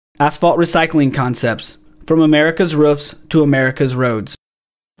Asphalt Recycling Concepts, from America's roofs to America's roads.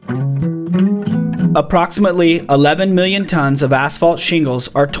 Approximately 11 million tons of asphalt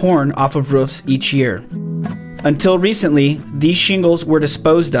shingles are torn off of roofs each year. Until recently, these shingles were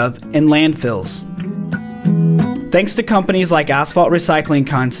disposed of in landfills. Thanks to companies like Asphalt Recycling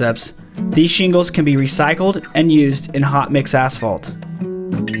Concepts, these shingles can be recycled and used in hot mix asphalt.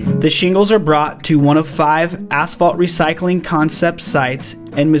 The shingles are brought to one of 5 Asphalt Recycling Concepts sites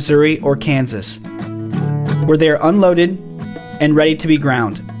in Missouri or Kansas, where they are unloaded and ready to be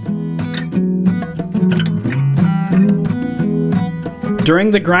ground. During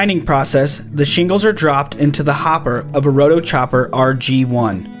the grinding process, the shingles are dropped into the hopper of a rotochopper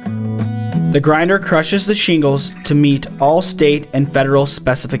RG1. The grinder crushes the shingles to meet all state and federal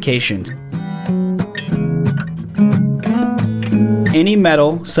specifications. Any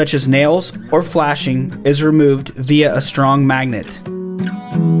metal, such as nails or flashing, is removed via a strong magnet.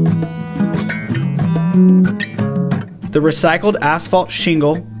 The recycled asphalt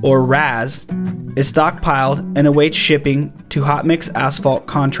shingle, or RAS, is stockpiled and awaits shipping to hot mix asphalt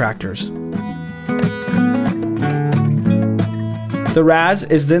contractors. The RAS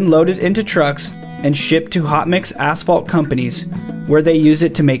is then loaded into trucks and shipped to hot mix asphalt companies, where they use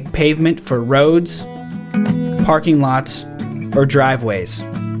it to make pavement for roads, parking lots, or driveways.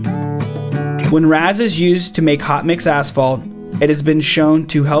 When RAS is used to make hot mix asphalt, it has been shown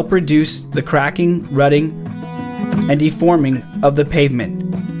to help reduce the cracking, rutting, and deforming of the pavement.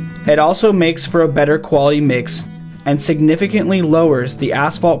 It also makes for a better quality mix and significantly lowers the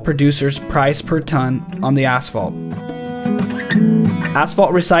asphalt producer's price per ton on the asphalt.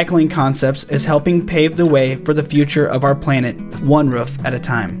 Asphalt Recycling Concepts is helping pave the way for the future of our planet, one roof at a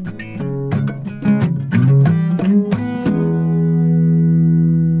time.